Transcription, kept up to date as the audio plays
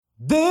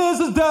This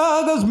is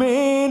Douglas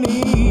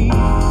Mini.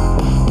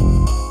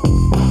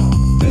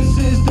 This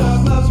is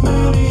Douglas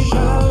Mini.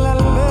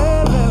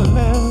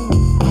 Sha-la-la-la-la-la.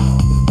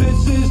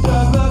 This is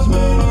Douglas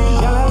Mini.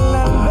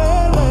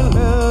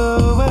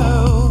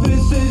 Sha-la-la-la-la-la.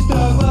 This is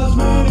Douglas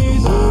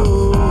Mini.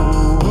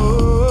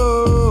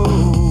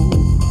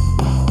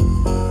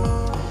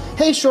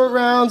 Hey Short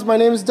Rounds, my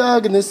name is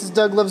Doug and this is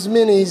Doug Loves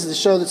Minis, the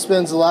show that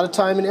spends a lot of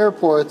time in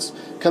airports,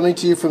 coming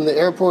to you from the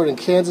airport in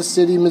Kansas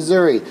City,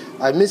 Missouri.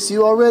 I miss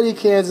you already,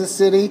 Kansas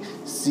City.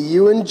 See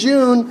you in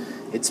June.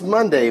 It's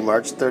Monday,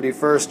 March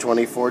 31st,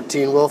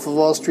 2014. Wolf of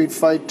Wall Street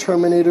fight,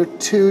 Terminator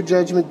 2,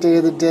 Judgment Day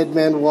of the Dead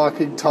Man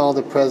Walking Tall,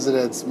 The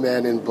President's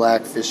Men in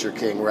Black, Fisher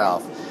King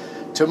Ralph.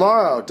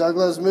 Tomorrow, Doug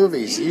Loves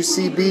Movies,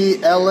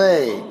 UCB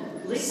LA,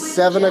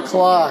 7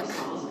 o'clock,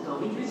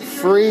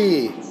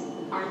 free.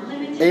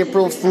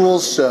 April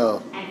Fool's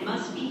Show.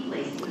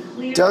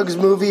 Doug's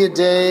Movie a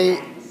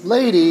Day.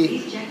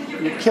 Lady,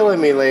 you're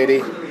killing me,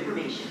 lady.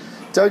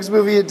 Doug's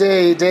Movie a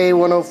Day, day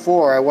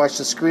 104. I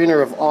watched a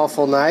screener of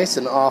Awful Nice,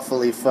 an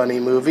awfully funny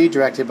movie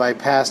directed by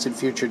past and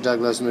future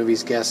Doug Loves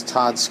Movies guest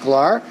Todd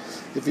Sklar.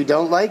 If you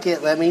don't like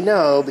it, let me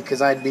know,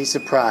 because I'd be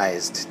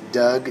surprised.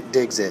 Doug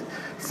digs it.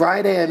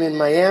 Friday, I'm in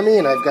Miami,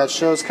 and I've got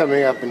shows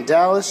coming up in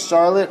Dallas,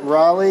 Charlotte,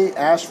 Raleigh,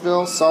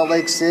 Asheville, Salt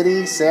Lake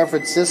City, San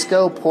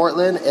Francisco,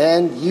 Portland,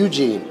 and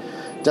Eugene.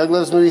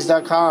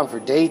 DougLovesMovies.com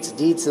for dates,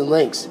 deets, and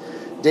links.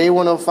 Day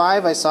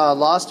 105, I saw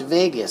Lost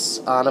Vegas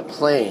on a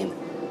plane.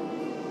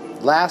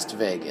 Last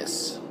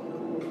Vegas.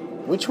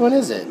 Which one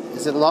is it?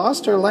 Is it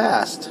Lost or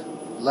Last?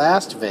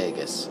 Last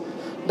Vegas.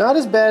 Not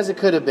as bad as it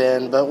could have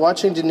been, but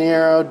watching De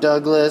Niro,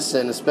 Douglas,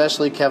 and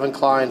especially Kevin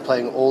Kline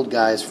playing old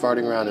guys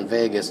farting around in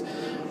Vegas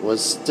was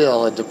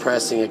still a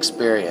depressing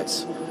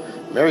experience.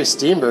 Mary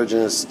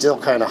Steenburgen is still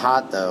kind of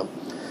hot, though.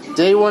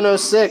 Day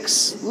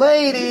 106.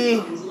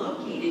 Lady!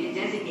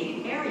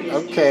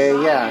 Okay,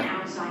 yeah.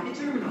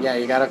 Yeah,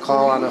 you gotta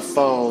call on a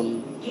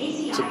phone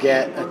to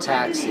get a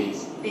taxi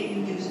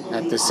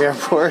at this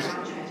airport.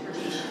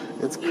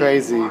 It's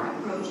crazy.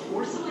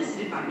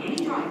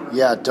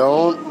 Yeah,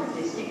 don't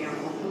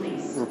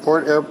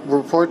report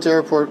to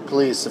airport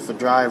police if a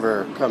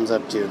driver comes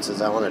up to you and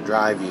says, I want to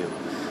drive you.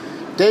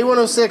 Day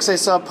 106, I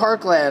saw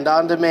Parkland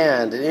on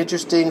demand. An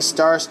interesting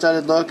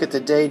star-studded look at the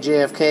day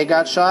JFK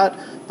got shot,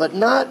 but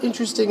not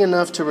interesting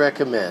enough to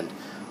recommend.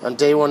 On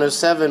day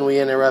 107, we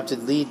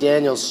interrupted Lee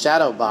Daniels'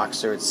 Shadow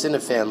Boxer at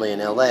Cinefamily in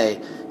LA.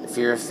 If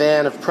you're a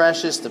fan of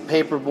Precious, The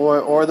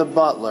Paperboy, or The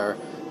Butler,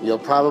 you'll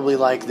probably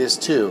like this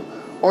too.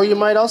 Or you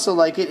might also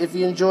like it if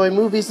you enjoy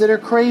movies that are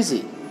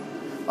crazy.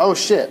 Oh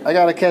shit, I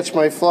gotta catch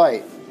my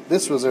flight.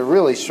 This was a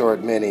really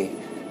short mini.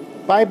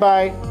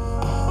 Bye-bye.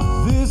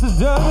 This is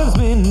Douglas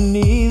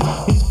Mini's,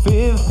 his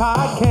fifth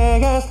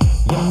podcast,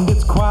 and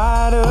it's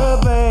quite a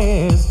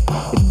blast.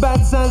 It's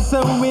bite-sized,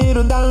 so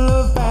it'll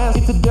download fast.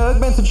 It's a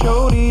Doug Benson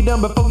show, done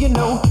before you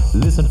know.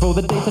 Listen for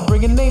the dates and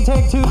bring a name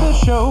tag to the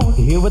show.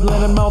 Here with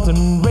Leonard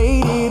Maltin,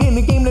 rated in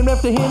the game named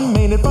after him.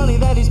 Made it funny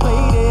that he's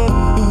played it.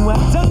 And what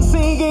Doug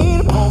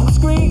singing on the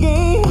screen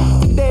game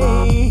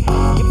today.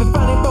 If the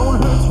funny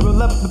bone hurts,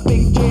 roll up the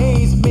big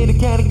J's. Made a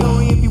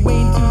category if you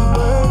wait to the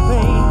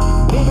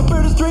wordplay. Baby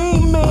bird is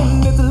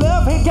dreaming, it's a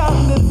love-hate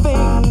kind of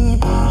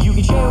thing. You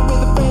can share it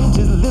with a friend,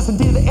 just listen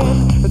to the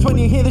end. That's when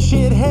you hear the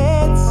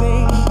shithead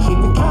sing.